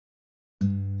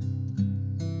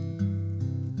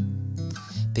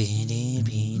Here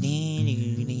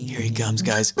he comes,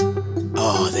 guys.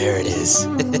 Oh, there it is.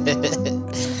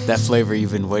 That flavor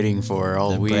you've been waiting for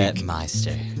all week. Brett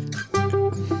Meister.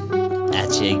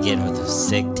 At you again with a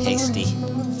sick, tasty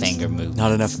finger move.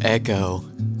 Not enough echo.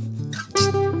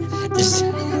 Just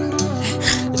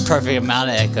the perfect amount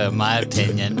of echo, in my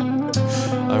opinion.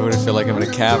 I would feel like I'm in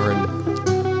a cavern.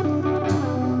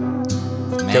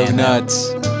 Man, Go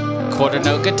nuts. Quarter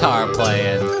note guitar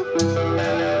playing.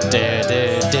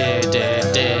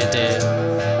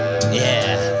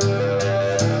 Yeah.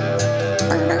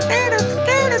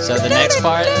 So the next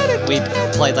part, we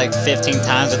played like 15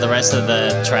 times, but the rest of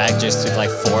the track just took like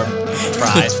 4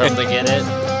 tries for him to get it.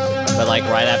 But like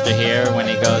right after here, when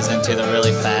he goes into the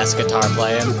really fast guitar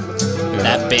playing,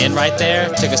 that bend right there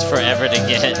took us forever to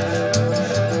get.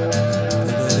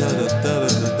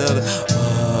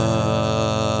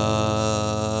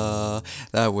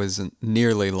 That wasn't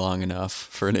nearly long enough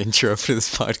for an intro for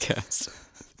this podcast.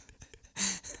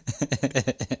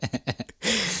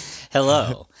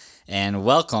 Hello, and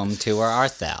welcome to Where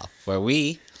Art Thou, where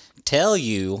we tell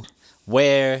you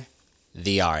where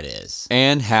the art is.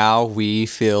 And how we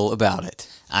feel about it.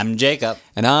 I'm Jacob.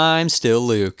 And I'm still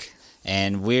Luke.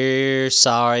 And we're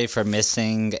sorry for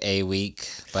missing a week,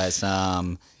 but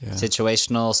some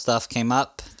situational stuff came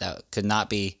up that could not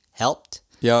be helped.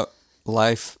 Yep,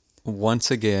 life once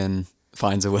again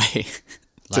finds a way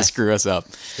to screw us up.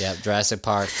 Yep, Jurassic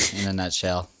Park in a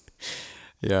nutshell.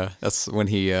 Yeah, that's when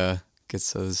he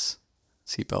gets those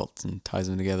seatbelts and ties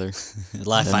them together.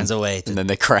 Life finds a way And to then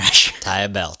they crash. tie a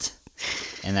belt.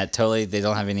 And that totally, they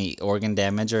don't have any organ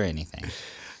damage or anything.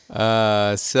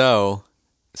 So,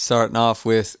 starting off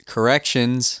with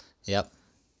corrections. Yep.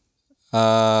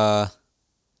 It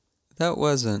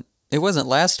wasn't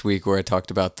last week where I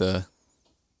talked about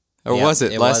or Yep, was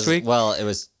it last week? Well, it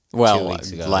was 2 weeks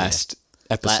ago. last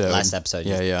episode. Last episode.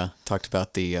 Yeah. Talked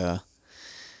about the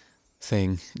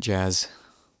jazz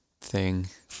thing,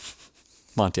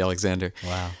 Monty Alexander.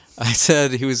 Wow. I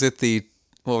said he was at the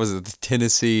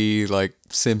Tennessee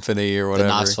symphony or whatever.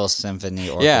 The Knoxville Symphony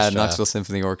Orchestra. Yeah, Knoxville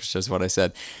Symphony Orchestra is what I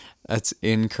said. That's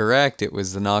incorrect. It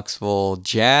was the Knoxville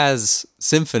Jazz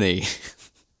Symphony.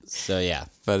 So yeah.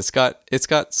 But it's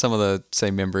got some of the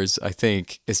same members, I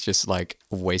think. It's just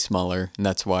way smaller, and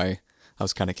that's why I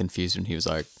was kind of confused when he was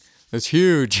like, "It's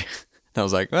huge." And I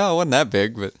was like, "Well, it wasn't that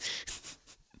big, but."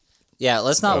 Yeah,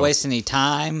 let's not waste any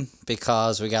time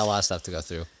because we got a lot of stuff to go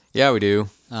through. Yeah, we do.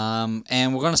 And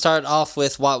we're going to start off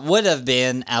with what would have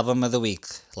been Album of the Week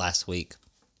last week.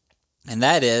 And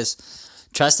that is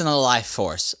Trust in the Life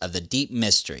Force of the Deep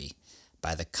Mystery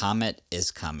by The Comet Is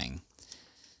Coming.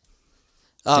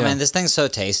 Oh, Yeah. man, this thing's so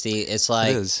tasty. It's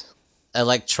like It is.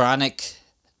 electronic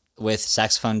with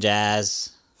saxophone jazz,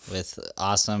 with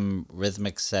awesome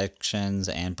rhythmic sections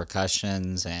and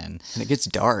percussions. And it gets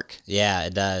dark. yeah,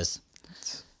 it does.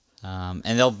 And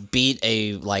they'll beat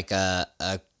a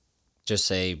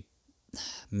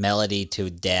melody to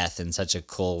death in such a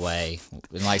cool way,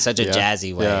 in such a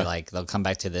jazzy way. Yeah. They'll come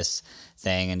back to this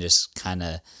thing and just kind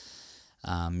of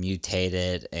mutate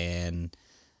it and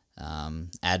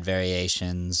add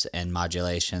variations and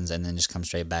modulations, and then just come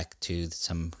straight back to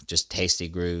some just tasty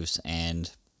grooves. And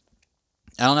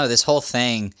I don't know, this whole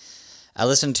thing, I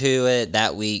listened to it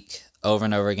that week over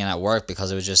and over again at work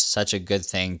because it was just such a good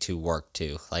thing to work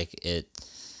to. It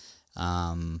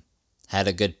had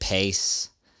a good pace,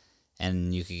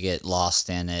 and you could get lost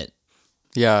in it.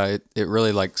 Yeah, it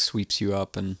really sweeps you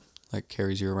up and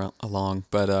carries you along.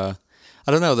 But I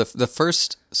don't know, the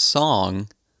first song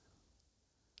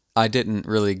I didn't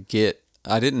really get.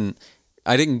 I didn't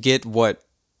get what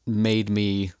made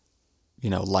me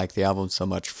like the album so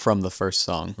much from the first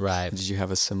song. Right. Did you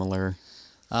have a similar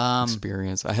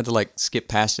experience? I had to skip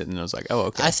past it, and I was like, oh,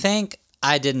 okay. I think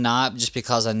I did not, just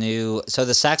because I knew. So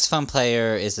the saxophone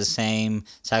player is the same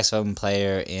saxophone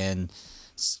player in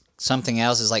something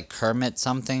else. Is Kermit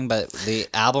something, but the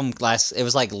album it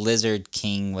was Lizard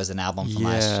King was an album from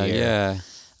last year. Yeah.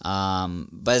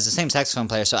 But it's the same saxophone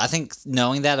player, so I think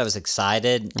knowing that, I was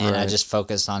excited, and I Right. just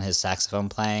focused on his saxophone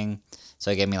playing, so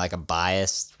it gave me a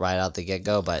bias right out the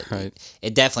get-go, but Right.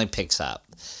 it definitely picks up.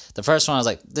 The first one, I was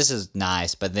like, this is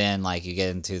nice, but then you get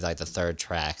into the third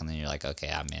track, and then you're like, okay,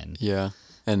 I'm in. Yeah.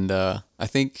 And I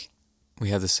think we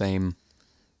had the same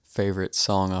favorite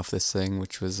song off this thing,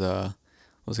 which was what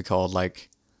was it called?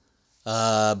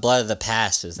 Blood of the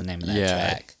Past is the name of that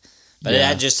track. But it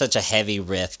had just such a heavy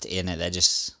riff in it that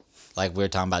just, we were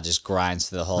talking about, just grinds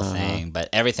through the whole thing. But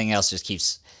everything else just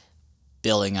keeps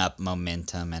building up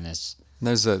momentum, and it's And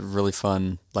there's a really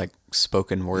fun like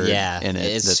spoken word Yeah, in it.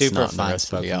 it's that's super not in the fun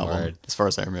rest of the spoken album, word. as far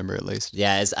as I remember, at least.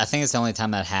 Yeah, I think it's the only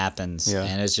time that happens. Yeah.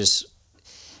 And it's just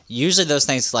usually those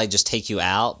things like just take you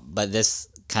out, but this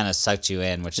kind of sucked you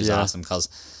in, which is Yeah. awesome because,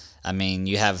 I mean,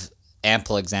 you have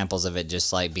ample examples of it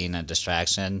just like being a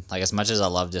distraction. Like as much as I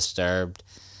love Disturbed,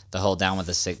 the whole Down with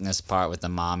the Sickness part with the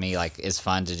mommy, like it's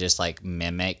fun to just like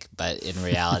mimic, but in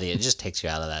reality, it just takes you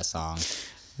out of that song.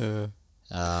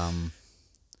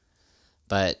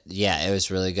 But yeah, it was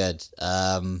really good.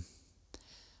 I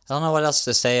don't know what else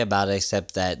to say about it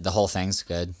except that the whole thing's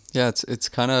good. Yeah, it's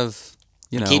kind of,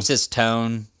 It keeps its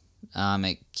tone.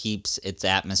 It keeps its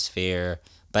atmosphere,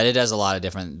 but it does a lot of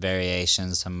different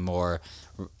variations. Some more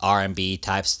R&B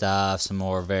type stuff, some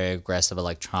more very aggressive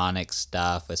electronic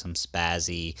stuff with some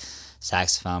spazzy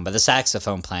saxophone. But the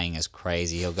saxophone playing is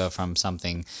crazy. He'll go from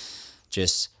something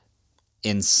just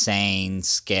insane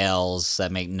scales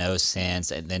that make no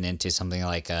sense, and then into something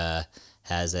like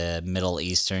has a Middle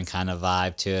Eastern kind of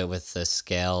vibe to it with the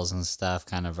scales and stuff,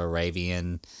 kind of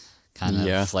Arabian kind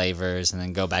of flavors, and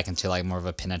then go back into like more of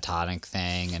a pentatonic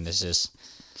thing, and it's just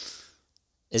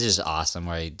awesome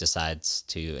where he decides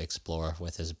to explore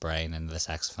with his brain and the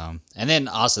saxophone. And then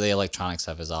also the electronic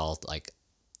stuff is all like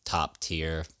top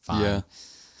tier fun.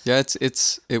 Yeah,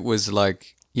 it was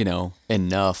like,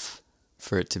 enough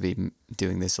for it to be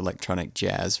doing this electronic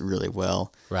jazz really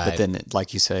well. Right. But then,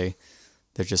 like you say,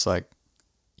 they're just like,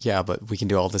 yeah, but we can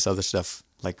do all this other stuff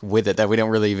like with it that we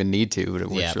don't really even need to, but it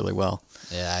works really well.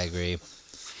 Yeah, I agree.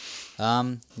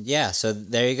 Yeah, so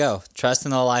there you go. Trust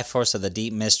in the life force of the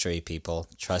deep mystery, people.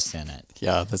 Trust in it.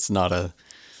 Yeah, that's not a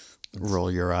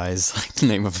roll your eyes like the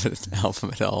name of an album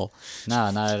at all.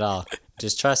 No, not at all.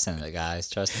 Just trust in it,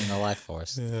 guys. Trust in the life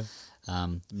force. Yeah.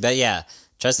 But yeah,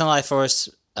 Trust in the Life Force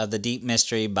of the Deep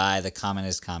Mystery by The Comet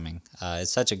Is Coming.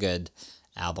 It's such a good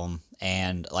album,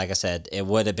 and like I said, it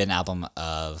would have been album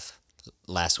of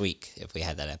last week if we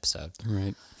had that episode.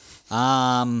 Right.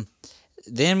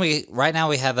 Then right now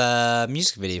we have a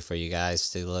music video for you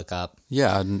guys to look up.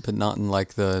 Yeah, but not in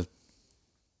like the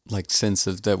sense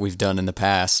of that we've done in the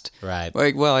past. Right.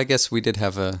 Like, well, I guess we did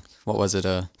have a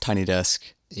Tiny Desk.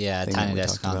 Yeah, a Tiny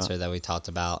Desk concert that we talked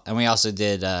about, and we also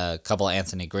did a couple of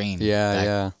Anthony Green.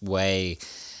 Way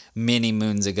many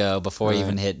moons ago before he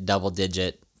even hit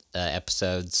double-digit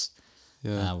episodes.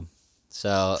 Yeah.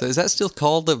 So is that still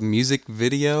called a music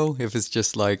video? If it's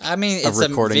just like it's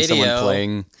recording a video. someone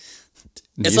playing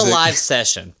music? It's a live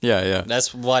session. Yeah.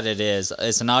 That's what it is.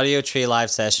 It's an Audio Tree live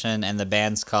session, and the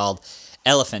band's called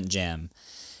Elephant Gym.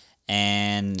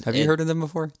 And have you heard of them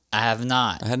before? I have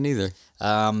not. I hadn't either.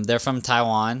 They're from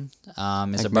Taiwan. Is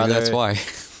a brother. Maybe that's why.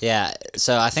 Yeah.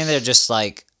 So I think they're just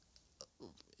like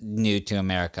new to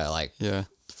America, like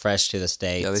fresh to the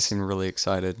States. Yeah, they seem really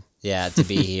excited. Yeah, to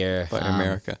be here. By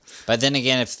America. But then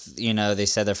again, if they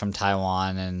said they're from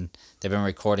Taiwan and they've been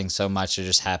recording so much, they're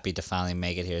just happy to finally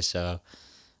make it here. So,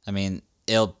 I mean,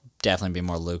 it'll definitely be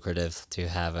more lucrative to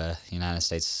have a United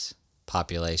States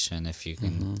population if you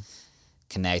can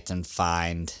connect and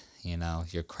find,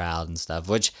 your crowd and stuff,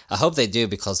 which I hope they do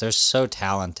because they're so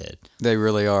talented. They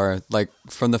really are. Like,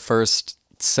 from the first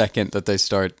second that they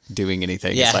start doing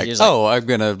anything, Yeah, it's like, I'm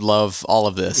going to love all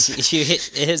of this. You hit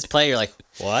his play, you're like,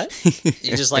 what?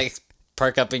 You just like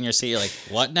perk up in your seat, you're like,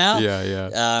 what now?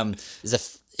 Yeah.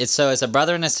 It's a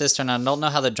brother and a sister, and I don't know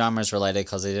how the drummer's related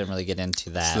because they didn't really get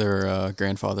into that. It's their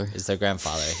grandfather. It's their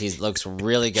grandfather. He looks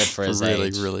really good for his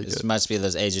age. Really This good. must be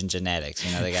those Asian genetics.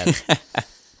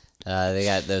 They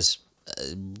got those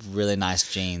really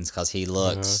nice genes because he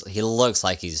looks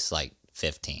like he's like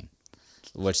 15,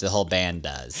 which the whole band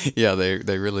does. Yeah,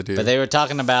 they really do. But they were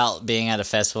talking about being at a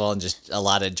festival and just a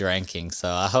lot of drinking. So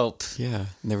I hope. Yeah,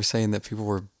 and they were saying that people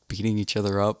were beating each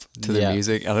other up to their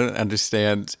music. I don't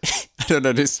understand.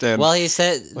 Well, she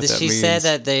said means.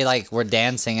 that they like were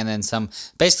dancing, and then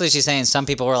basically she's saying some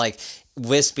people were like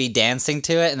wispy dancing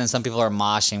to it, and then some people are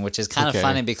moshing, which is kind of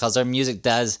funny because their music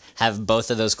does have both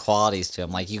of those qualities to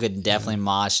them. Like you could definitely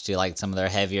mosh to like some of their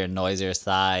heavier, noisier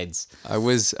sides. I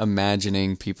was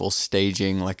imagining people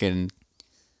staging like an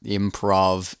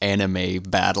improv anime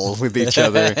battle with each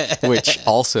other, which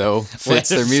also fits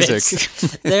their music.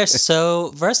 They're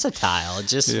so versatile,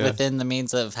 just within the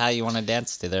means of how you want to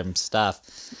dance to their stuff.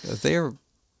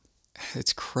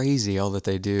 It's crazy all that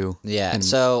they do. Yeah,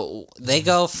 so they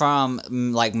go from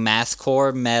like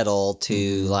mathcore metal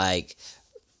to like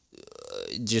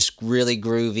just really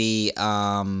groovy.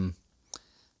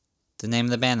 The name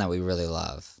of the band that we really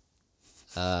love.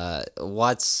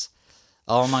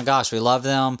 Oh my gosh, we love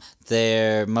them.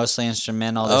 They're mostly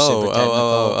instrumental. They're super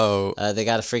technical. They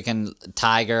got a freaking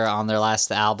tiger on their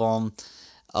last album.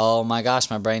 Oh my gosh,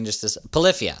 my brain just is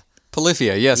Polyphia.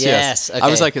 Polyphia, yes. Yes, I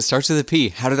was okay. like, it starts with a P.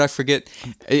 How did I forget?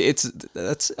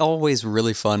 That's always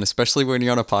really fun, especially when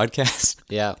you're on a podcast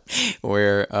Yeah.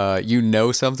 where you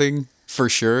know something for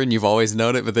sure and you've always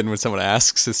known it, but then when someone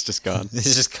asks, it's just gone.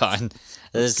 It's just gone.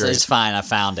 It's great. fine. I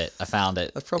found it.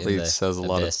 That probably in the says a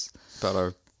lot abyss. about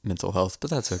our mental health, but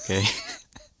that's okay.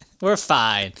 We're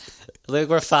fine. Luke,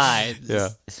 we're fine.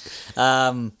 Yeah.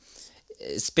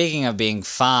 Speaking of being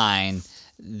fine,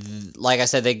 like I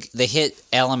said, they hit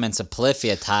elements of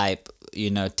Polyphia type,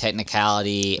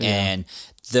 technicality and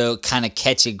the kind of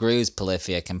catchy grooves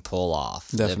Polyphia can pull off.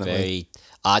 Definitely. They're very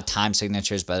odd time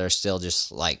signatures, but are still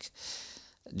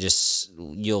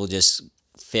you'll just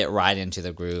fit right into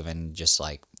the groove and just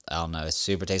like, I don't know, it's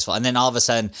super tasteful. And then all of a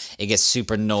sudden it gets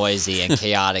super noisy and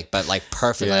chaotic, but like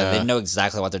perfect. Like, Yeah. they know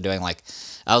exactly what they're doing. Like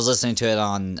I was listening to it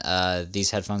on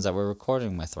these headphones that we're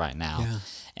recording with right now. Yeah.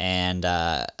 And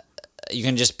you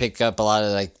can just pick up a lot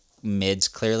of like mids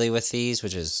clearly with these,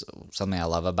 which is something I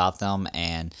love about them.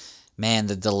 And man,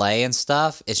 the delay and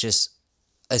stuff, it's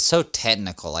so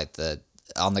technical. Like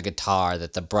on the guitar,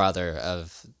 that the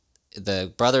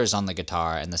brother's on the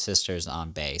guitar and the sister's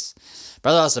on bass.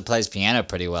 Brother also plays piano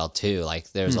pretty well too.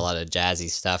 Like there's a lot of jazzy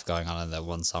stuff going on in that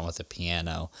one song with the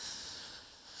piano.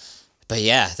 But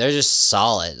yeah, they're just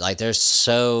solid. Like they're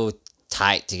so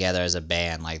tight together as a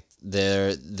band. Like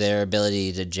their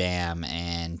ability to jam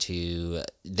and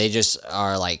they just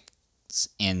are like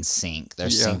in sync. They're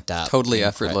synced up. Totally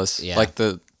effortless. Yeah. Like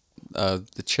the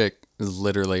chick is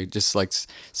literally just like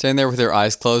standing there with her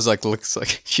eyes closed, like looks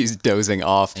like she's dozing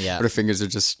off. Yeah. But her fingers are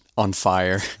just on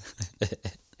fire.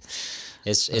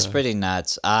 It's pretty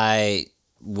nuts. I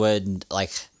would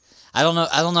like. I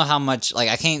don't know how much. Like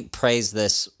I can't praise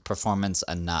this performance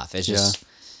enough. It's just.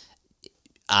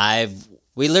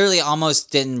 We literally almost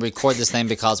didn't record this thing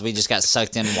because we just got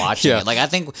sucked in watching it. Like I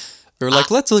think We were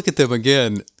like, let's look at them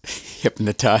again.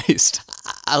 Hypnotized.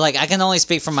 I can only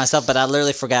speak for myself, but I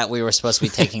literally forgot we were supposed to be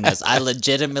taking this. I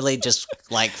legitimately just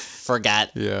like forgot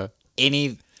Yeah.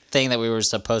 anything that we were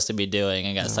supposed to be doing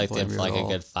and got sucked in blame for you like at a all.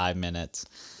 good 5 minutes.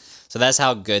 So that's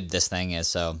how good this thing is.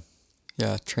 So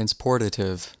Yeah.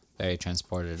 Transportative. very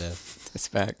transportative. It's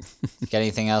back. Got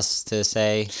anything else to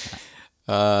say?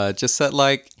 Just that,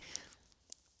 like,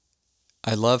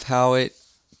 I love how it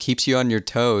keeps you on your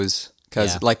toes.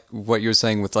 Because, Yeah. like what you were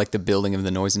saying with, like, the building of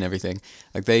the noise and everything,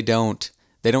 like, they don't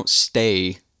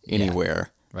stay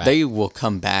anywhere. right. They will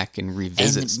come back and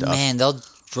revisit And stuff. man, they'll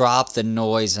drop the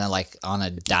noise and like on a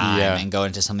dime Yeah. and go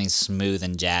into something smooth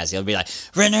and jazzy. It'll be like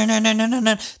no,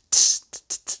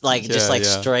 like just like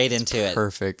straight into it.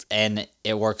 Perfect. And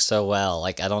it works so well.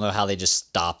 Like I don't know how they just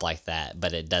stop like that,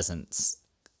 but it doesn't,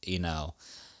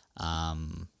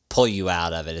 pull you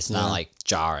out of it. It's not like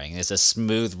jarring. It's a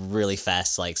smooth, really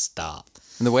fast like stop.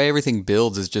 And the way everything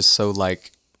builds is just so,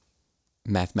 like,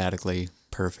 mathematically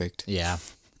perfect. Yeah,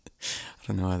 I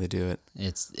don't know how they do it.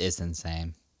 it's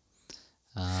insane.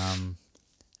 All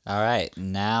right,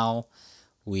 now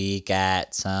we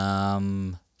got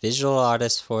some visual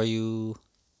artists for you.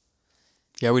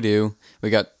 Yeah, we do. We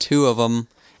got 2 of them.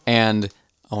 And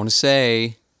I want to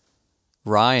say,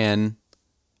 Ryan,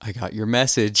 I got your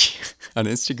message on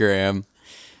Instagram,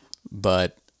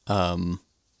 but I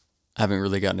haven't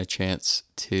really gotten a chance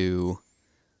to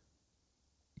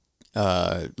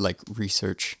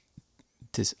research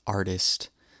this artist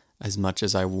as much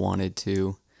as I wanted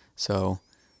to. So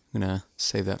I'm going to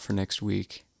save that for next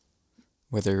week,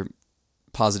 whether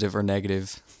positive or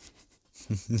negative.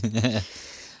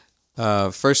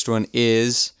 First one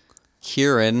is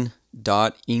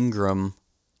Kieran.Ingram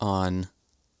on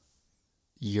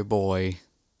your boy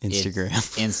Instagram.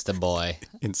 Insta boy.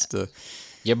 Insta.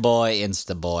 Your boy,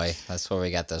 Insta boy. That's where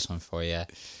we got this one for you.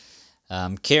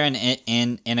 Kieran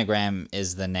Inagram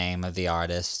is the name of the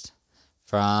artist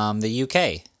from the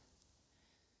UK.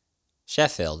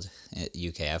 Sheffield,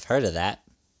 UK. I've heard of that.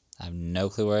 I have no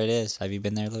clue where it is. Have you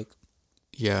been there, Luke?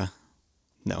 Yeah.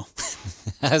 No.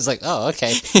 I was like, oh,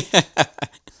 okay.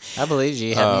 I believe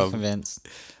you. Had me convinced.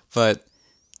 But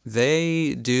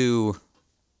they do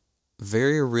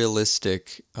very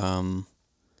realistic.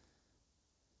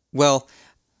 Well,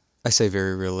 I say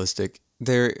very realistic.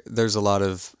 There's a lot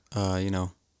of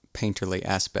painterly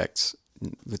aspects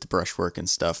with the brushwork and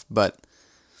stuff, but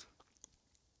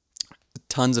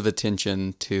tons of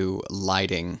attention to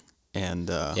lighting and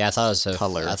Yeah, I thought it was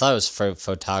color. I thought it was for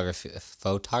photography.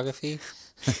 Photography.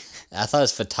 I thought it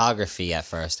was photography at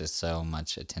first. There's so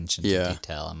much attention to Yeah.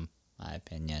 detail, in my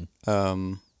opinion.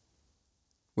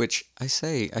 Which I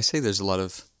say there's a lot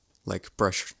of like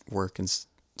brush work and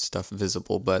stuff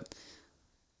visible, but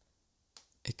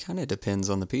it kind of depends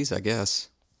on the piece, I guess.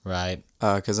 Right.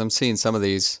 Because I'm seeing some of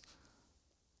these.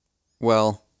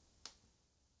 Well,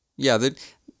 yeah,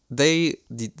 they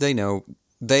know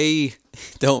they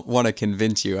don't want to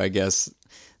convince you, I guess,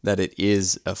 that it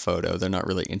is a photo. They're not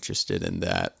really interested in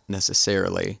that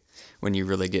necessarily when you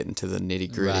really get into the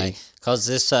nitty gritty. Right. Because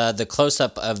this, the close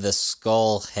up of the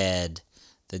skull head,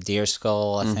 the deer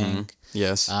skull, I think.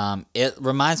 Yes. It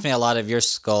reminds me a lot of your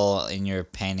skull in your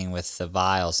painting with the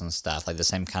vials and stuff, like the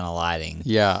same kind of lighting.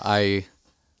 Yeah, I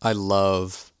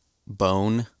love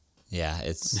bone Yeah, and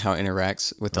it's. how it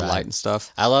interacts with the Right. light and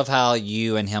stuff. I love how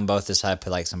you and him both decided to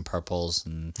put like some purples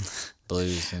and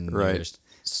blues and Right. your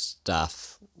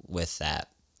stuff with that.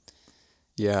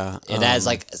 Yeah. It adds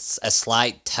like a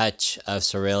slight touch of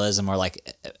surrealism, or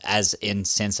like as in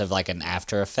sense of like an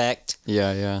after effect.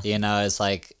 Yeah, yeah. You know, it's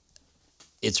like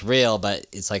it's real, but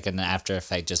it's like an after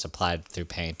effect just applied through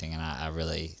painting, and I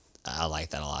like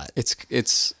that a lot.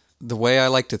 It's the way I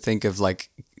like to think of like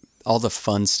all the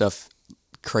fun stuff,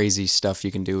 crazy stuff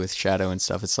you can do with shadow and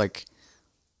stuff. It's like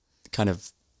kind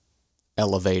of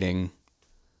elevating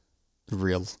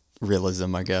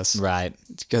realism, I guess. Right.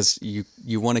 Because you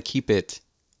want to keep it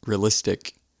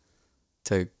realistic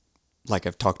to, like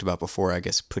I've talked about before, I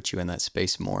guess put you in that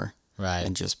space more. Right.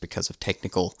 And just because of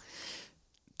technical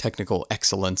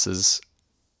excellences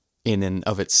in and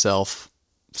of itself,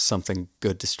 something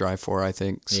good to strive for, I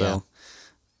think. So, Yeah.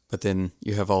 But then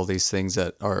you have all these things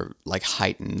that are like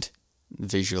heightened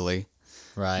visually.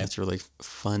 Right. It's really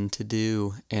fun to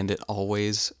do, and it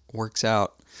always works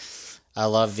out. I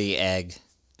love the egg.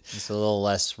 It's a little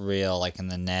less real, like in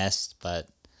the nest, but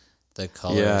the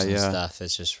colors and yeah. stuff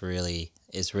is just really,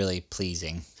 it's really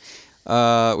pleasing. We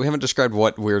haven't described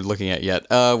what we're looking at yet,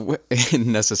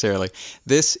 necessarily.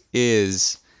 This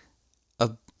is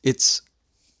it's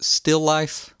still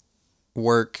life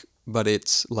work, but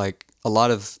it's like a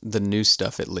lot of the new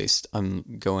stuff, at least. I'm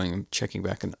checking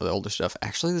back into the older stuff.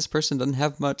 Actually, this person doesn't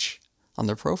have much on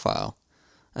their profile.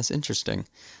 That's interesting.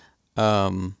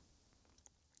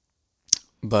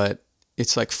 But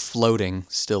it's like floating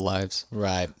still lives.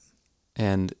 Right.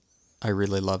 And I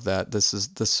really love that. This is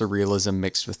the surrealism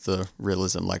mixed with the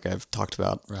realism, like I've talked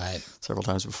about Right. several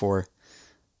times before.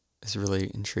 It's really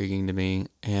intriguing to me.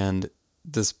 And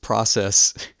this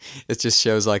process, it just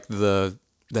shows like the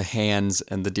hands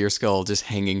and the deer skull just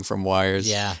hanging from wires.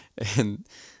 Yeah. And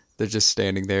they're just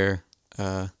standing there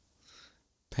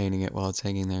painting it while it's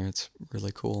hanging there. It's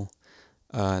really cool.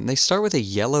 And they start with a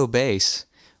yellow base,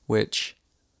 which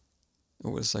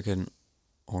was like an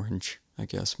orange, I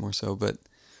guess, more so. But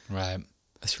Right.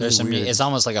 it's really There's some. weird. It's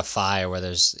almost like a fire where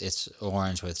it's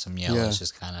orange with some yellow. Yeah. It's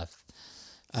just kind of.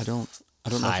 I don't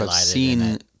know if I've highlighted in seen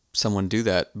it. someone do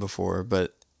that before,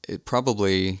 but it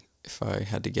probably, if I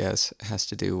had to guess, has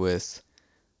to do with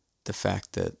the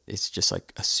fact that it's just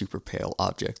like a super pale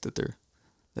object that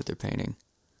they're painting.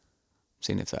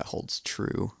 Seeing if that holds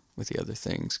true with the other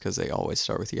things, because they always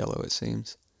start with yellow, it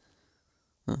seems.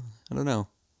 I don't know.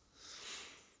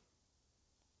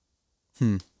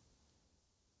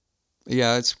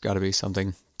 Yeah, it's got to be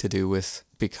something to do with,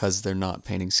 because they're not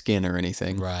painting skin or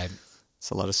anything. Right. It's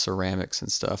a lot of ceramics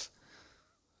and stuff.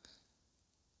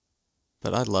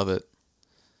 But I love it.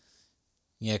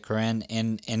 Yeah, Corinne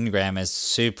Ingram is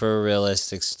super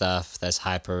realistic stuff that's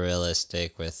hyper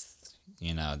realistic with,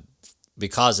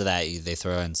 because of that, they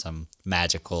throw in some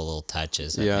magical little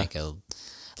touches that Yeah. make it a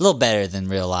little better than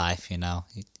real life, You Yeah.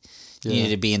 need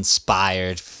to be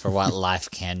inspired for what life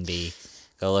can be.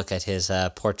 Go look at his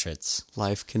portraits.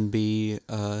 Life can be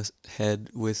a head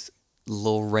with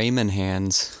little Raymond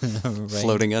hands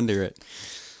floating under it.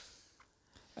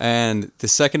 And the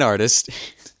second artist,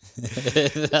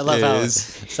 I love how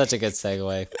is- it's such a good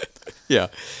segue. yeah,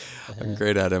 I'm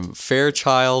great at him.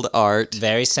 Fairchild Art.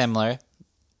 Very similar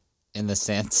in the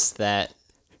sense that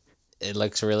it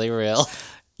looks really real.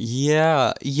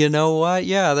 Yeah, you know what?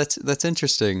 Yeah, that's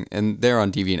interesting. And they're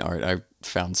on DeviantArt. I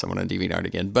found someone on DeviantArt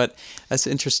again. But that's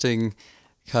interesting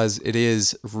because it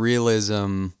is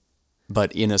realism,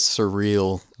 but in a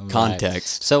surreal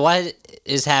context. So what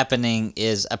is happening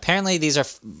is apparently these are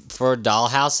for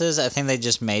dollhouses. I think they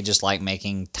just made just like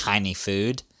making tiny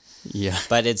food, Yeah.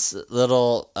 but it's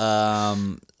little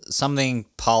something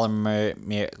polymer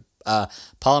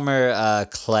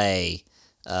clay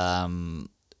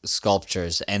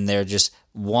sculptures, and they're just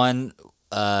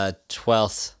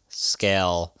 1/12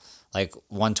 scale, like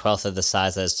 1/12 of the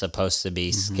size that it's supposed to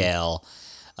be scale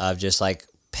of just like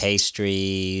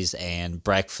pastries and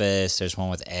breakfast. There's one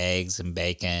with eggs and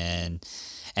bacon,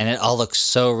 and it all looks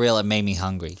so real. It made me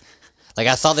hungry. Like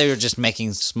I thought they were just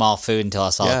making small food until I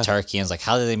saw Yeah. a turkey, and I was like,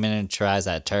 how did they miniaturize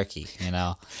that turkey?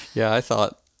 Yeah, I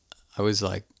thought, I was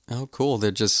like, Oh, cool.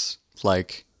 They're just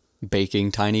like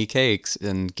baking tiny cakes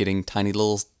and getting tiny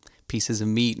little pieces of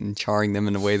meat and charring them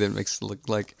in a way that makes it look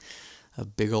like a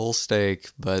big old steak.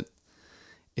 But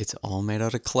it's all made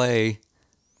out of clay,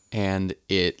 and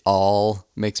it all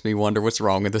makes me wonder what's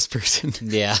wrong with this person.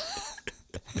 Yeah.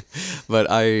 But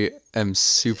I am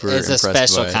super It's a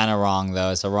impressed special by it. kind of wrong,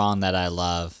 though. It's a wrong that I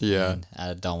love. Yeah. And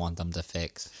I don't want them to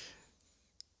fix.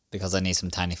 Because I need some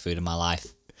tiny food in my life.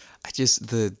 I just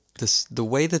the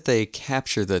way that they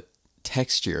capture the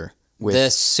texture with The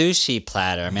sushi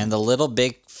platter, man, the little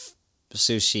big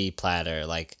sushi platter,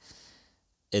 like,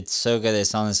 it's so good.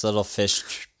 It's on this little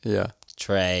fish yeah.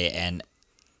 tray, and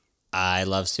I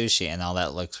love sushi, and all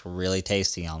that looks really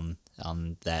tasty on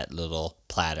that little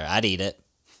platter. I'd eat it.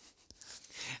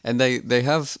 And they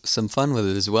have some fun with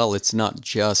it as well. It's not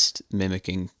just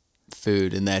mimicking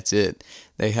food and that's it.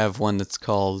 They have one that's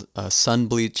called Sun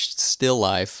Bleached Still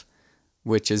Life,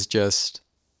 which is just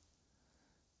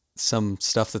some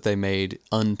stuff that they made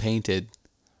unpainted,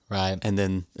 Right. and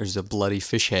then there's a bloody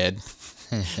fish head.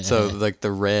 So like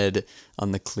the red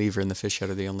on the cleaver and the fish head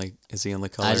are the only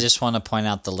color. I just want to point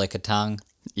out the lickitung.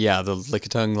 Yeah, the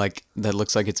lickitung, like that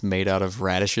looks like it's made out of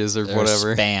radishes or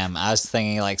whatever. Spam. I was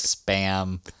thinking like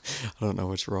spam. I don't know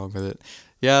what's wrong with it.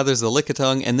 Yeah, there's the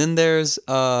lickitung, and then there's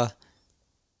a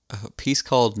piece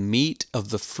called Meat of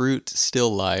the Fruit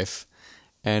Still Life,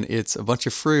 and it's a bunch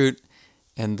of fruit,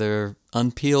 and they're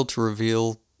unpeeled to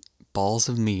reveal balls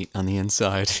of meat on the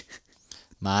inside.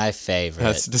 My favorite.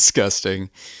 That's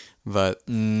disgusting, but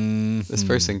this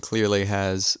person clearly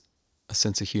has a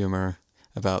sense of humor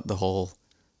about the whole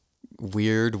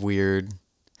weird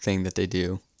thing that they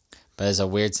do. But it's a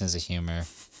weird sense of humor.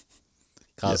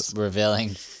 Because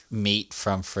revealing meat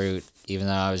from fruit, even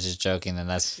though I was just joking, and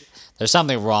there's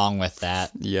something wrong with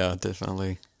that. Yeah,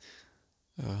 definitely.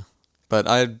 But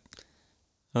I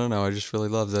don't know. I just really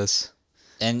love this.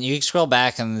 And you scroll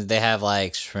back, and they have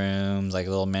like shrooms, like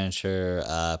little miniature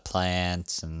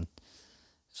plants, and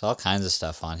there's all kinds of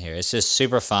stuff on here. It's just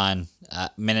super fun.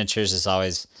 Miniatures is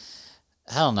always,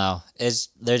 I don't know.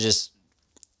 They're just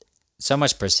so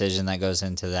much precision that goes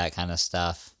into that kind of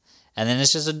stuff, and then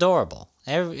it's just adorable.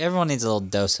 Everyone needs a little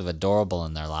dose of adorable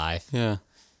in their life. Yeah.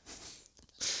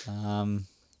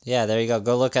 Yeah, there you go.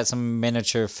 Go look at some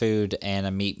miniature food and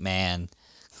a meat man.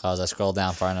 Because I scrolled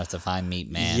down far enough to find Meat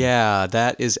Man. Yeah,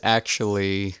 that is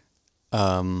actually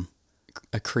a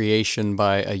creation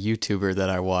by a YouTuber that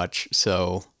I watch.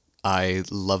 So I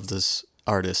love this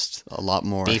artist a lot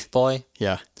more. Beef Boy?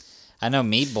 Yeah. I know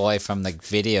Meat Boy from the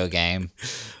video game.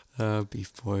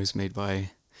 Beef Boy is made by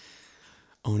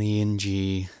Oni and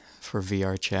G for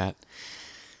VR chat.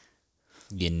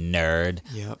 You nerd.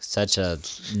 Yep. Such a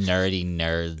nerdy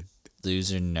nerd.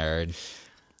 Loser nerd.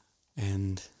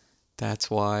 And that's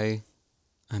why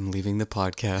I'm leaving the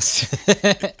podcast.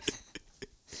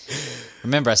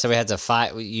 Remember, I said we had to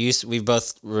fight. We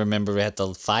both remember we had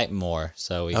to fight more.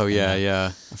 So we. Oh,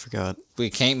 yeah. I forgot. We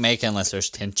can't make it unless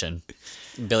there's tension.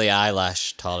 Billie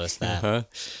Eilish taught us that. Uh-huh.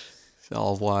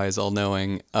 All wise, all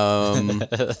knowing.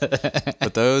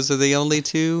 But those are the only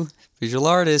two visual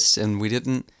artists, and we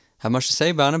didn't have much to say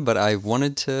about them, but I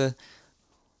wanted to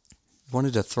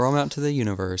throw them out to the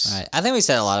universe. Right. I think we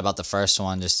said a lot about the first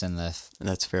one just in the,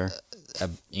 That's fair.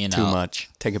 you know. Too much.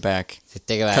 Take it back.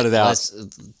 Think about Cut it out. Let's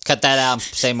cut that out and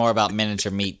say more about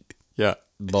miniature meat Yeah.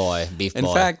 boy, beef In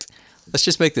boy. fact, let's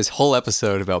just make this whole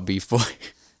episode about Beef Boy.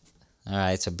 All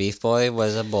right, so Beef Boy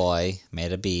was a boy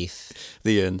made of beef.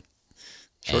 The end.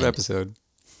 Short And episode.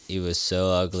 He was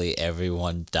so ugly,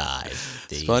 everyone died.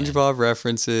 The SpongeBob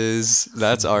references.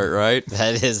 That's art, right?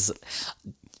 That is.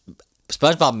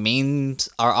 SpongeBob memes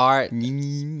are art.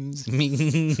 Memes.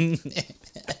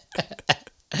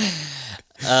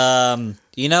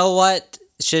 You know what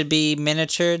should be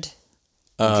miniatured?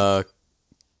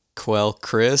 Quell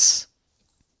Chris.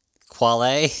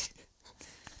 Quale.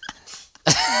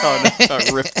 Oh, no, I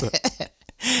ripped the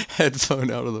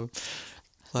headphone out of the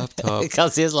laptop.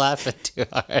 Because he was laughing too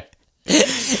hard.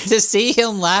 To see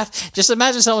him laugh, just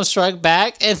imagine someone struck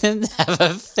back and then have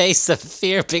a face of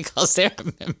fear because they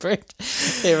remembered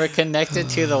they were connected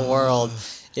to the world.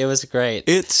 It was great.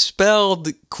 It's spelled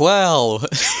Quell.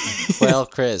 Well,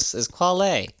 Chris is Quale.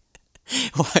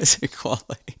 Why is it Quale?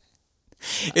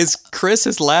 Is Chris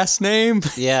his last name?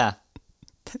 Yeah.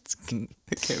 That can't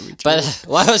be true. But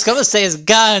what I was going to say is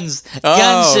guns. Guns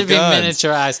Oh, should guns. be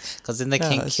miniaturized because then they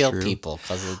can't that's kill true. people.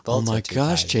 Because the Oh bolts my are too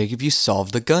gosh, tiny. Jacob, you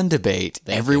solved the gun debate.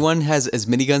 Thank Everyone has as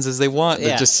many guns as they want. They're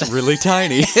Yeah. just really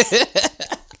tiny.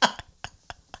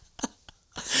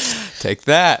 Take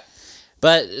that.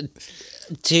 But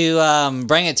to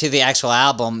bring it to the actual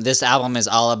album, this album is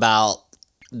all about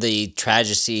the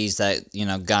tragedies that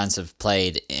guns have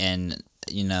played in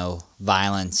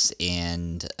violence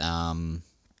and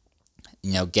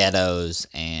ghettos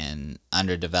and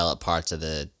underdeveloped parts of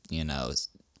the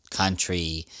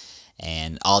country,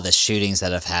 and all the shootings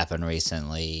that have happened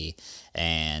recently,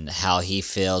 and how he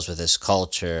feels with his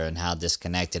culture and how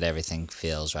disconnected everything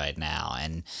feels right now.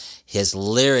 And his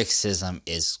lyricism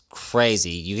is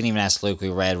crazy. You can even ask Luke. We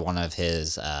read one of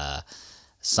his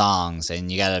songs,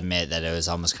 and you got to admit that it was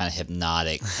almost kind of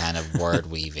hypnotic, kind of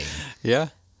word weaving. Yeah.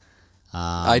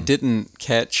 I didn't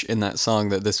catch in that song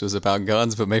that this was about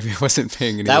guns, but maybe I wasn't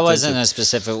paying any attention. That wasn't a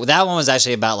specific. That one was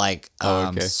actually about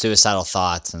okay. suicidal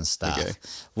thoughts and stuff. Okay.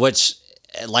 Which,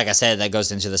 like I said, that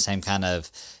goes into the same kind of.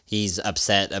 He's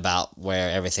upset about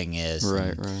where everything is.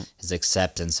 Right. His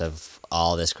acceptance of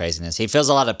all this craziness. He feels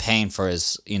a lot of pain for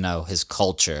his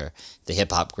culture, the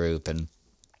hip hop group, and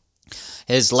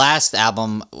his last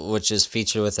album, which is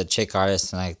featured with a chick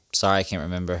artist, and I can't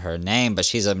remember her name, but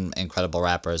she's an incredible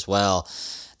rapper as well.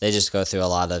 They just go through a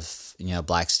lot of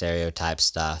black stereotype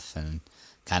stuff and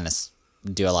kind of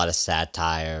do a lot of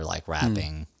satire, like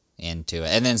rapping into it,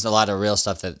 and then it's a lot of real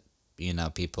stuff that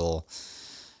people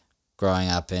growing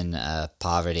up in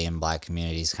poverty in black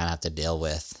communities kind of have to deal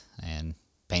with, and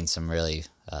paint some really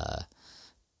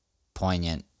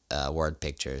poignant word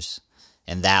pictures.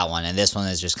 And that one, and this one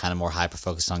is just kind of more hyper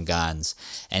focused on guns.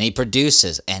 And he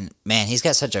produces, and man, he's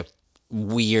got such a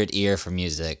weird ear for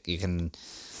music.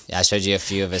 I showed you a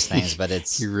few of his things, but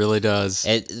he really does.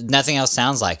 Nothing else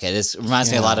sounds like it. It reminds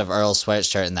me a lot of Earl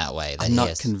Sweatshirt in that way. I'm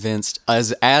not convinced,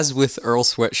 as with Earl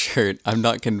Sweatshirt, I'm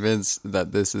not convinced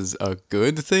that this is a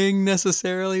good thing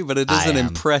necessarily, but it is an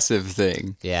impressive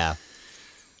thing. Yeah.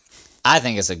 I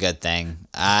think it's a good thing.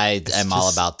 I am all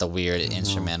about the weird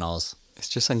instrumentals. It's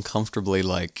just uncomfortably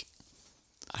I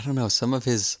don't know, some of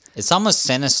his... It's almost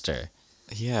sinister.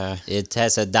 Yeah. It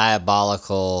has a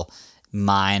diabolical,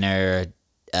 minor,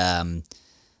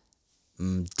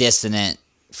 dissonant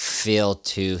feel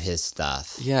to his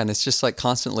stuff. Yeah, and it's just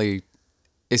constantly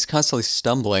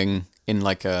stumbling in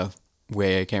a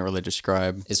way I can't really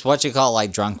describe. It's what you call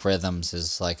drunk rhythms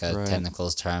is a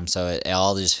technical term, so it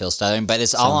all just feels stuttering, but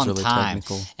it's all on really time.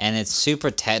 Technical. And it's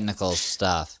super technical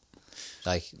stuff.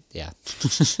 Yeah.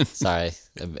 Sorry,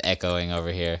 I'm echoing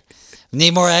over here.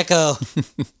 Need more echo.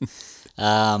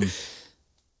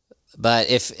 But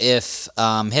if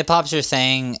hip hop's your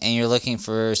thing and you're looking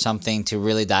for something to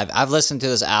really dive, I've listened to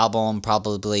this album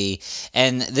probably,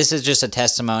 and this is just a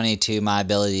testimony to my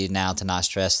ability now to not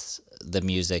stress the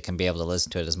music and be able to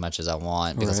listen to it as much as I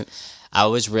want, because I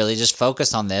was really just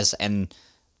focused on this, and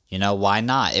why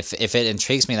not? If it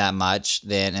intrigues me that much,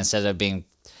 then instead of being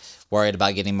worried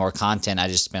about getting more content, I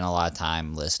just spent a lot of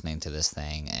time listening to this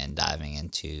thing and diving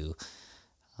into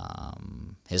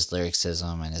his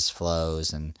lyricism and his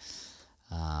flows and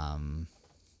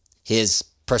his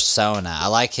persona. I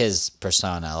like his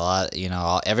persona a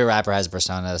lot. Every rapper has a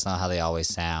persona. That's not how they always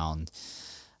sound.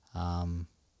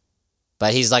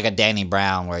 But he's like a Danny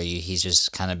Brown, where he's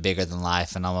just kind of bigger than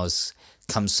life and almost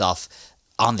comes off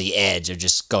on the edge of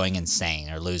just going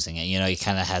insane or losing it. He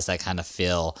kind of has that kind of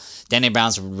feel. Danny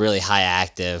Brown's really high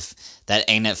active. That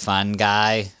Ain't It Fun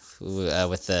guy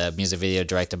with the music video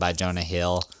directed by Jonah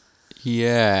Hill.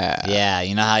 Yeah. Yeah,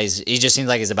 how he just seems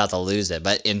like he's about to lose it,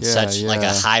 but in such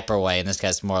a hyper way. And this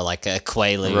guy's more like a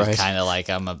Quaalude, kind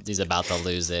of he's about to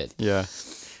lose it. Yeah.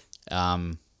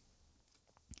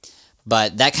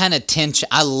 But that kind of tension,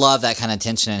 I love that kind of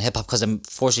tension in hip-hop because it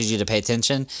forces you to pay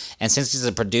attention. And since he's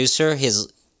a producer,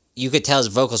 you could tell his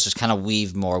vocals just kind of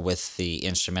weave more with the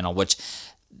instrumental, which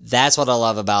that's what I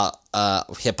love about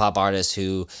hip-hop artists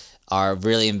who are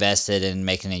really invested in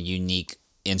making a unique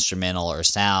instrumental or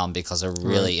sound, because they're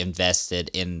really invested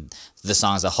in the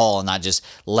song as a whole and not just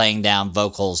laying down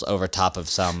vocals over top of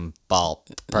some ball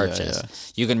purchase. Yeah.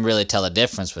 You can really tell the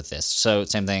difference with this. So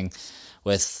same thing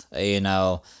with, with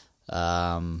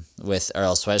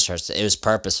Earl Sweatshirts, it was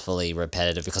purposefully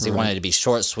repetitive because he wanted it to be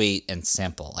short, sweet, and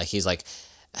simple. He's like,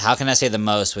 how can I say the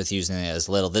most with using it as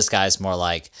little? This guy's more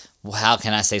like, well, how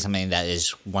can I say something that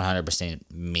is 100%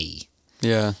 me?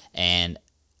 Yeah. And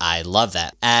I love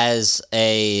that. As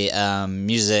a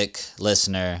music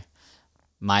listener,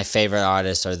 my favorite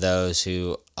artists are those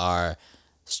who are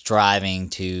striving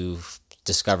to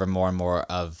discover more and more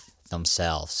of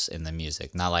themselves in the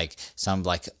music. Not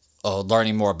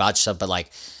learning more about yourself, but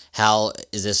how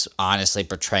is this honestly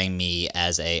portraying me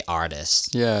as a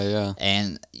artist? Yeah.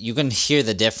 And you can hear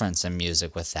the difference in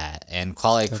music with that. And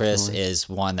Quali Chris is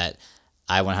one that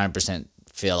I 100%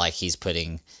 feel like he's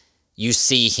you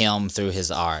see him through his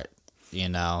art,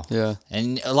 Yeah.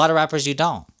 And a lot of rappers you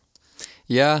don't.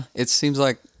 Yeah, it seems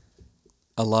like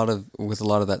a lot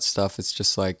of that stuff, it's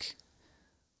just like,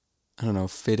 I don't know,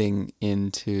 fitting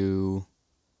into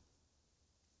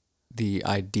the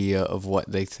idea of what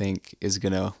they think is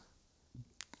gonna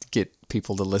get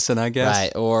people to listen, I guess.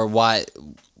 Right, or what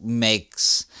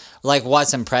makes, like,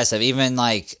 what's impressive. Even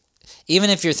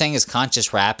if your thing is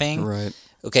conscious rapping, Right.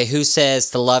 okay, who says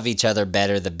to love each other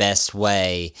better the best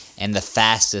way and the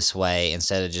fastest way,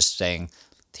 instead of just saying,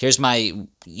 here's my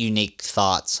unique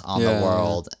thoughts on Yeah, the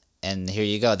world, and here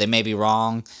you go. They may be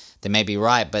wrong, they may be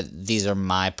right, but these are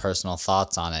my personal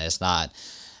thoughts on it. It's not,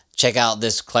 check out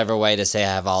this clever way to say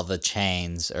I have all the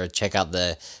chains, or check out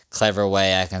the clever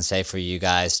way I can say for you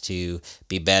guys to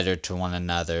be better to one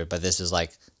another. But this is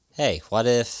like, hey, what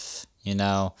if,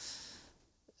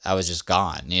 I was just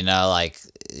gone, like,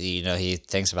 he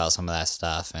thinks about some of that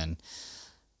stuff. And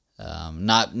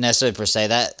not necessarily per se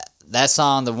that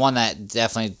song, the one that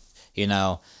definitely,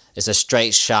 is a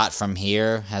straight shot from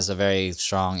here, has a very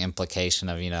strong implication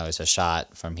of, it's a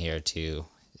shot from here to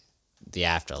the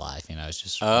afterlife. It's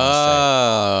just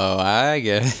Oh, I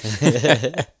get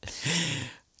it.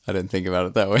 I didn't think about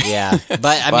it that way. yeah, but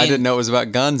I Well, I mean, didn't know it was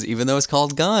about guns, even though it's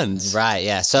called Guns. right,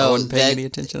 yeah. So I wasn't paying any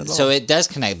attention at all. So it does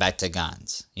connect back to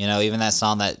guns. Even that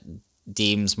song that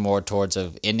deems more towards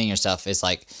of ending yourself is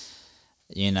like,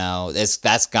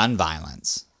 that's gun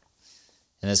violence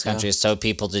in this country. Yeah. So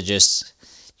people to just,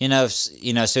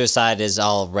 suicide is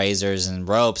all razors and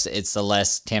ropes. It's the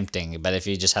less tempting. But if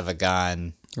you just have a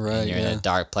gun, Right, and you're in yeah. a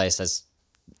dark place, it's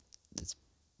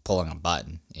pulling a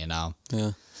button. Yeah.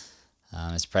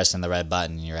 It's pressing the red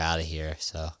button and you're out of here.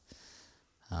 So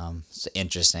it's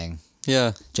interesting.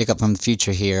 Yeah. Jacob from the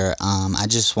future here. I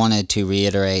just wanted to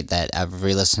reiterate that I've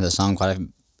re-listened to the song quite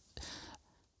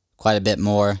a bit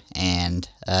more, and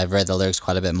I've read the lyrics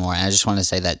quite a bit more. And I just want to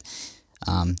say that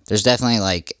there's definitely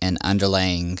like an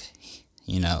underlying,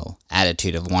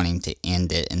 attitude of wanting to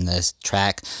end it in this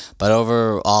track. But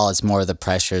overall, it's more the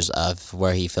pressures of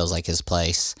where he feels like his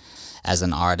place as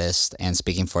an artist and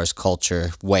speaking for his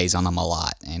culture weighs on him a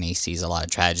lot. And he sees a lot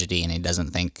of tragedy, and he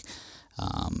doesn't think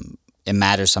it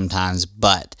matters sometimes.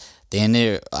 But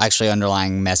the actually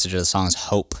underlying message of the song is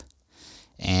hope.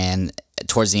 And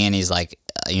towards the end, he's like,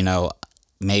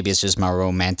 maybe it's just my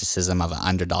romanticism of an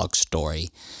underdog story.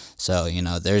 So,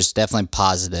 there's definitely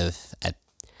positive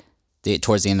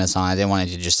towards the end of the song. I didn't want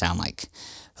it to just sound like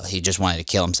he just wanted to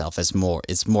kill himself. It's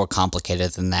more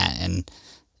complicated than that. And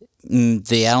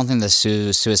I don't think the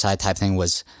suicide type thing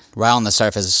was right on the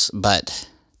surface, but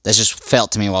that just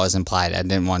felt to me what was implied. I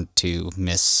didn't want to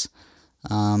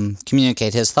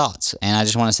communicate his thoughts. And I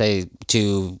just want to say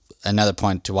to another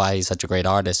point to why he's such a great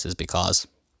artist is because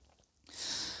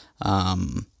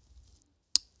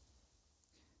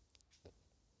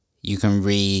you can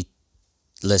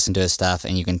listen to his stuff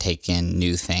and you can take in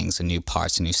new things and new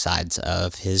parts and new sides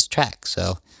of his track.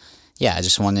 So yeah, I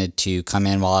just wanted to come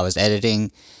in while I was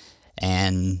editing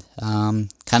and kind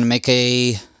of make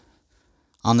a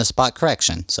on the spot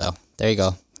correction. So there you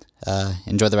go.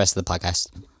 Enjoy the rest of the podcast.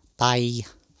 Bye.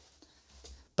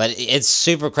 But it's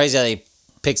super crazy how he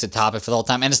picks a topic for the whole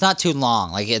time, and it's not too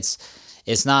long. Like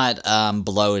it's not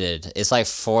bloated. It's like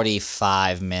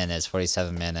 45 minutes,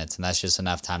 47 minutes, and that's just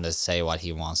enough time to say what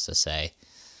he wants to say.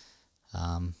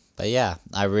 But yeah,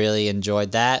 I really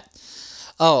enjoyed that.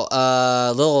 Oh,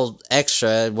 a little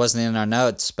extra, it wasn't in our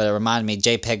notes, but it reminded me,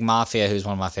 JPEG Mafia, who's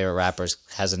one of my favorite rappers,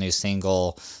 has a new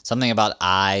single, something about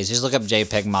eyes. Just look up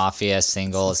JPEG Mafia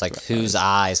single. It's like Whose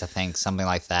Eyes, I think, something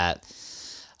like that.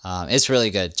 It's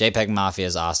really good. JPEG Mafia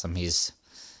is awesome. He's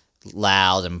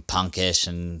loud and punkish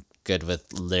and good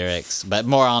with lyrics, but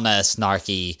more on a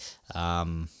snarky,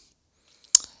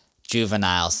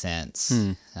 juvenile sense.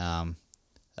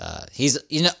 He's,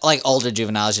 like older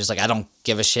juveniles, just like, I don't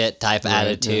give a shit type of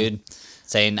attitude,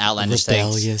 saying outlandish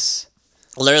things.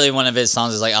 Literally, one of his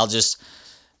songs is like,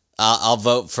 I'll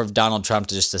vote for Donald Trump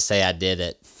just to say I did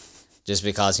it. Just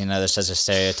because, there's such a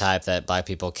stereotype that black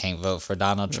people can't vote for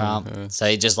Donald Trump. So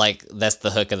he just like, that's the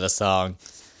hook of the song.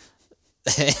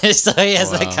 So he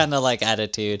has that kind of like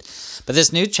attitude. But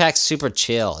this new track's super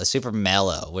chill. It's super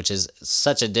mellow, which is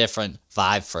such a different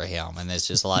vibe for him. And there's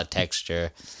just a lot of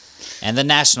texture. And The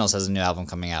Nationals has a new album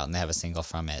coming out, and they have a single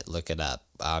from it. Look it up.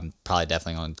 I'm probably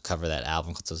definitely going to cover that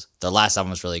album because the last album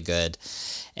was really good.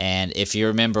 And if you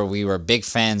remember, we were big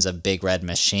fans of Big Red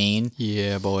Machine.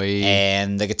 Yeah, boy.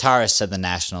 And the guitarist of The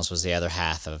Nationals was the other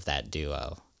half of that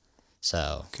duo.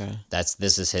 So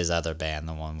this is his other band,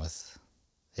 the one with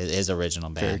his original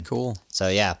band. Very cool. So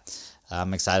yeah,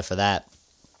 I'm excited for that.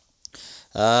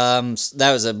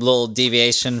 That was a little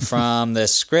deviation from the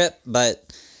script,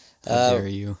 but How dare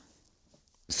you?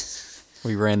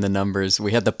 We ran the numbers.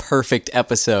 We had the perfect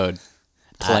episode.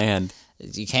 planned.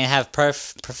 You can't have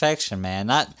perfection, man.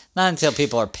 Not until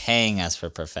people are paying us for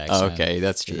perfection. Okay,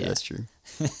 that's true. That's true.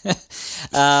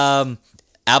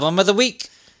 Album of the week.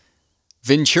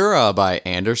 Ventura by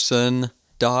Anderson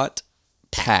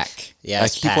 .Paak. Yeah, I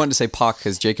it's keep Paak. wanting to say Pac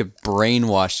because Jacob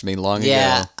brainwashed me long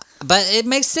Yeah, ago. but it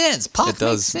makes sense. Pac It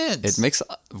does. makes sense. It makes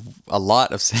a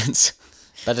lot of sense.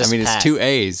 But I mean, Paak. it's two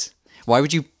A's. Why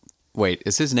would you... Wait,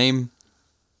 is his name...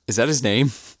 Is that his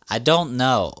name? I don't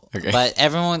know. Okay. But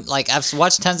everyone, like, I've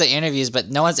watched tons of interviews, but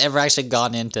no one's ever actually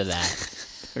gone into that.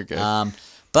 Okay.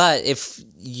 But if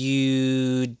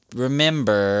you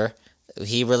remember,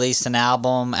 he released an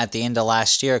album at the end of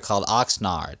last year called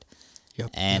Oxnard. Yep.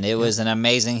 And it was an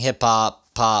amazing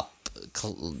hip-hop, pop,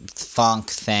 funk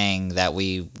thing that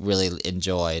we really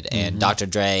enjoyed. And Dr.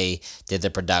 Dre did the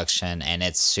production, and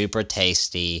it's super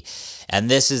tasty. And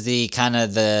this is the kind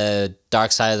of the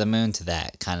dark side of the moon to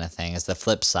that kind of thing. It's the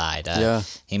flip side. Yeah.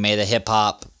 He made a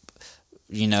hip-hop,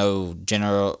 he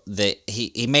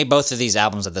made both of these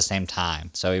albums at the same time.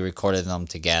 So he recorded them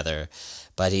together.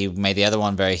 But he made the other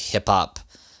one very hip-hop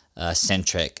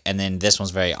centric, and then this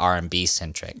one's very R&B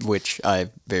centric. Which I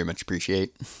very much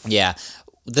appreciate. Yeah.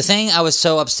 The thing I was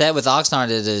so upset with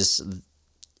Oxnard is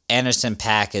Anderson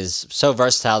 .Paak is so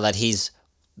versatile that he's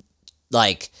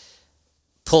like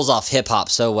pulls off hip hop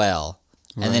so well.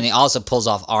 Right. And then he also pulls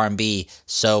off R&B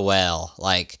so well.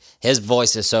 Like his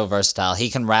voice is so versatile. He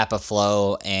can rap a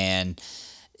flow, and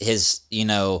his,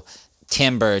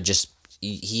 timbre just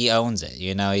he owns it.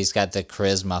 He's got the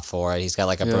charisma for it. He's got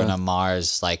like a Bruno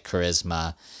Mars like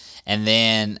charisma. And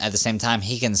then at the same time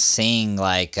he can sing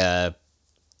like a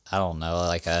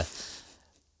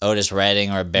Otis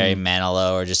Redding or a Barry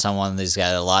Manilow, or just someone who's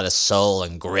got a lot of soul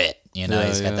and grit. He's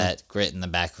got that grit in the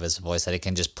back of his voice that he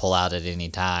can just pull out at any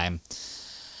time.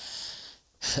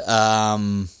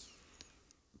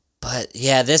 But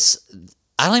yeah,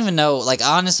 I don't even know. Like,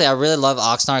 honestly, I really love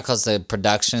Oxnard because the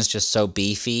production is just so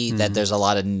beefy that there's a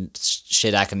lot of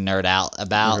shit I can nerd out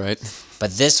about. Right.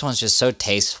 But this one's just so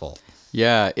tasteful.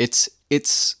 Yeah, it's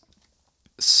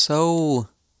so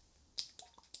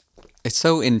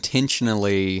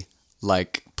intentionally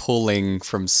like pulling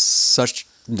from such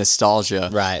nostalgia,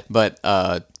 right? But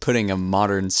putting a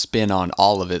modern spin on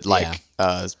all of it, like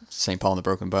St. Paul and the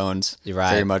Broken Bones, right?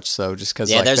 Very much so, just because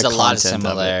there's a lot of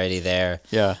similarity there.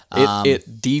 Yeah,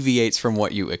 it deviates from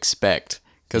what you expect.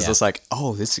 Because it's like,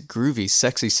 oh, this is a groovy,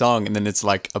 sexy song, and then it's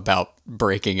like about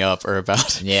breaking up or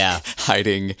about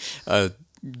hiding a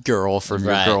girl from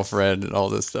your girlfriend and all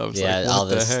this stuff. It's like, all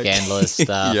this scandalous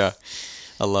stuff. Yeah,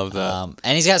 I love that.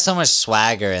 And he's got so much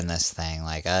swagger in this thing.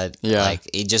 Like, like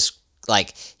he just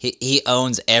like he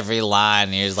owns every line.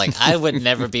 And he's like, I would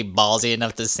never be ballsy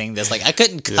enough to sing this. Like, I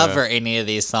couldn't cover any of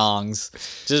these songs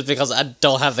just because I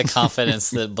don't have the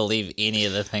confidence to believe any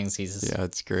of the things he's. Yeah,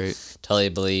 it's great. Totally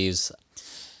believes.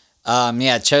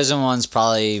 Chosen One's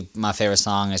probably my favorite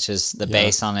song. It's just the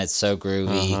bass on it's so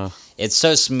groovy. It's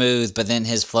so smooth, but then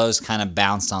his flows kind of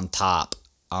bounced on top,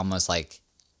 almost like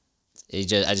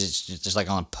just like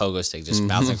on a pogo stick, just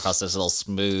bouncing across this little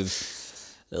smooth,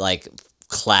 like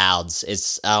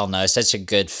clouds. I don't know. It's such a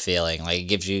good feeling. Like, it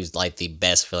gives you like the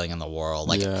best feeling in the world.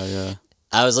 Like,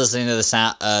 I was listening to the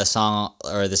song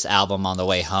or this album on the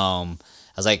way home.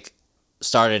 I was like,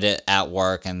 started it at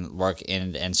work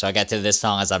and so I got to this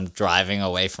song as I'm driving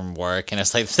away from work, and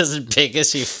it's like this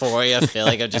biggest euphoria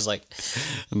feeling. I'm just like,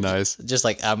 nice. Just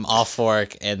like I'm off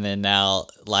work, and then now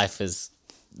life is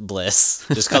bliss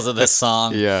just because of this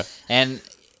song. Yeah. And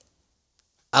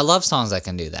I love songs that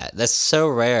can do that. That's so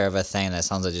rare of a thing, that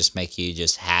songs that just make you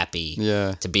just happy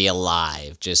to be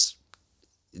alive. Just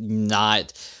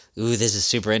not, ooh, this is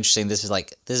super interesting.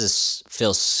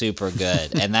 Feels super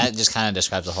good. And that just kind of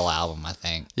describes the whole album, I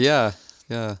think. Yeah.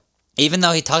 Even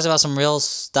though he talks about some real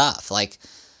stuff, like.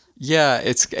 Yeah,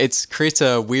 it's creates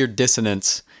a weird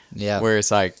dissonance. Yeah. Where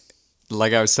it's like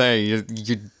I was saying,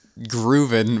 you're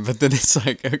grooving, but then it's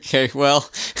like, okay, well,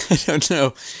 I don't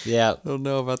know. Yeah. I don't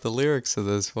know about the lyrics of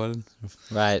this one.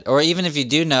 Right. Or even if you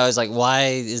do know, it's like, why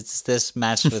is this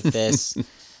matched with this?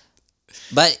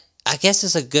 But I guess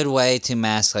it's a good way to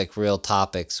mask like real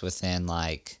topics within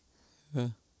like,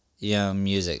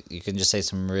 music. You can just say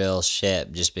some real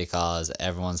shit just because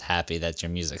everyone's happy that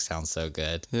your music sounds so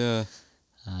good. Yeah.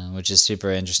 Which is super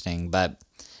interesting. But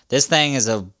this thing is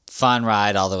a fun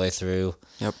ride all the way through.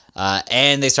 Yep.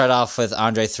 And they start off with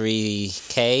Andre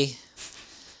 3K,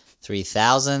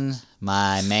 3000,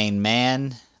 my main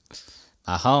man,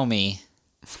 my homie,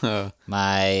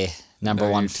 my number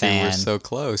one fan. We're so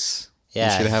close.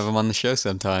 Yeah. You should have him on the show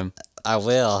sometime. I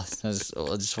will.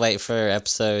 We'll just wait for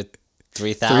episode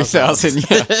 3000. 3000,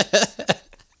 yeah.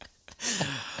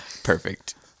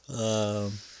 Perfect.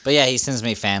 But yeah, he sends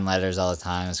me fan letters all the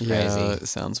time. It's crazy. Yeah, it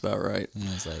sounds about right. And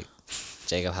it's like,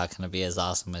 Jacob, how can I be as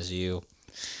awesome as you?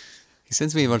 He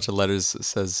sends me a bunch of letters that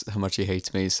says how much he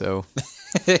hates me, so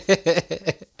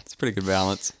it's a pretty good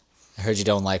balance. I heard you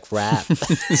don't like rap.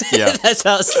 Yeah.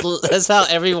 That's how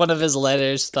every one of his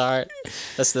letters start.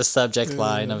 That's the subject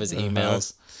line of his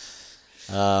emails.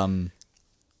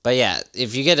 But yeah,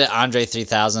 if you get an Andre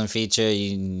 3000 feature,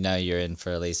 you know you're in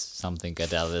for at least something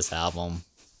good out of this album.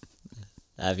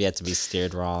 I've yet to be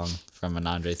steered wrong from an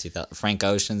Andre 3000. Frank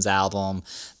Ocean's album,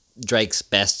 Drake's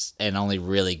best and only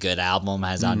really good album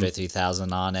has Andre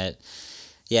 3000 on it.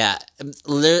 Yeah,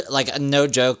 like no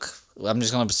joke. I'm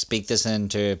just going to speak this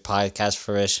into podcast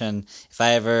fruition. If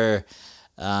I ever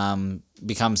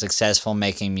become successful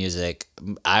making music,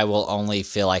 I will only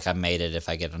feel like I made it if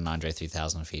I get an Andre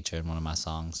 3000 feature in one of my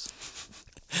songs.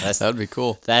 That would be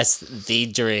cool. That's the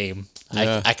dream.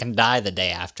 Yeah. I can die the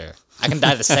day after. I can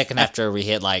die the second after we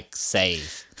hit like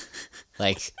save.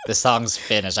 Like the song's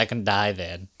finished. I can die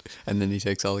then. And then he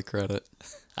takes all the credit.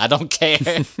 I don't care.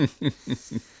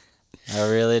 I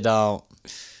really don't.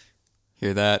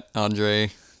 Hear that,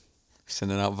 Andre?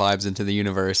 Sending out vibes into the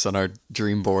universe on our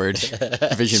dream board,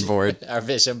 vision board. Our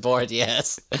vision board,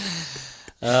 yes.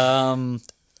 And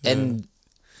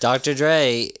Dr.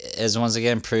 Dre has once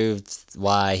again proved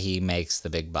why he makes the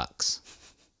big bucks.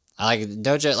 I like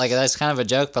no joke, like that's kind of a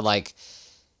joke, but like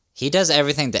he does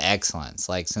everything to excellence.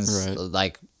 Like since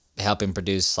like helping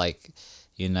produce like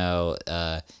NWA's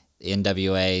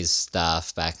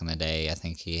stuff back in the day, I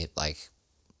think he like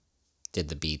did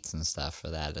the beats and stuff for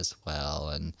that as well,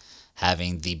 and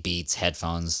having the Beats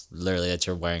headphones literally that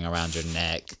you're wearing around your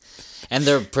neck, and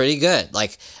they're pretty good.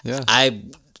 Like I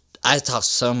talk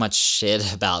so much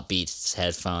shit about Beats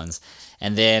headphones,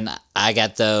 and then I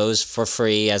got those for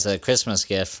free as a Christmas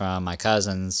gift from my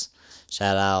cousins.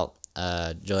 Shout out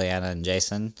Juliana and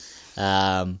Jason.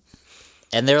 And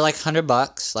they were like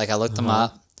 $100. Like I looked them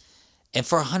up, and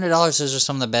for $100, those are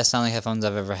some of the best sounding headphones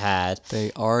I've ever had.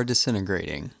 They are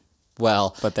disintegrating.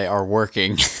 Well, but they are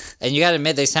working. And you got to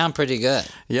admit, they sound pretty good.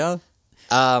 Yeah.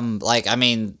 Like, I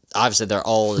mean, obviously they're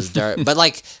old as dirt, but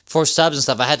like for subs and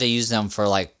stuff, I had to use them for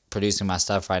like producing my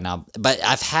stuff right now. But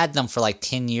I've had them for like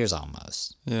 10 years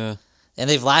almost. Yeah. And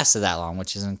they've lasted that long,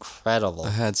 which is incredible.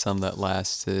 I had some that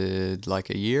lasted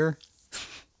like a year,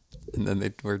 and then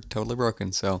they were totally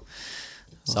broken. So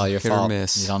it's all your fault.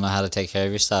 You don't know how to take care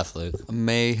of your stuff, Luke. I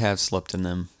may have slept in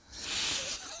them.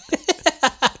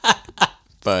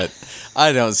 But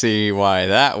I don't see why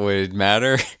that would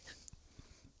matter.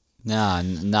 No,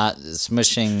 not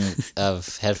smushing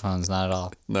of headphones, not at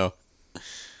all. No.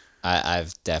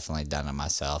 I've definitely done it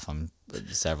myself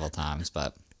several times,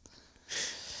 but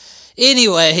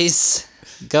anyways,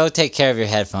 go take care of your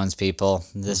headphones, people.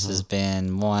 This has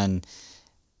been one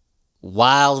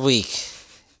wild week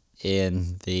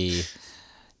in the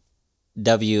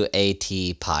WAT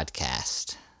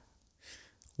podcast.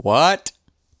 What?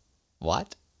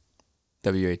 What?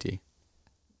 WAT.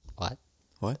 What?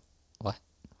 What? What?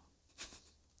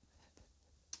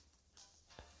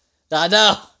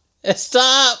 No!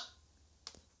 Stop!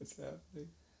 What's happening?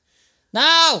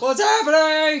 No! What's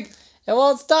happening? It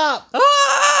won't stop! Ah!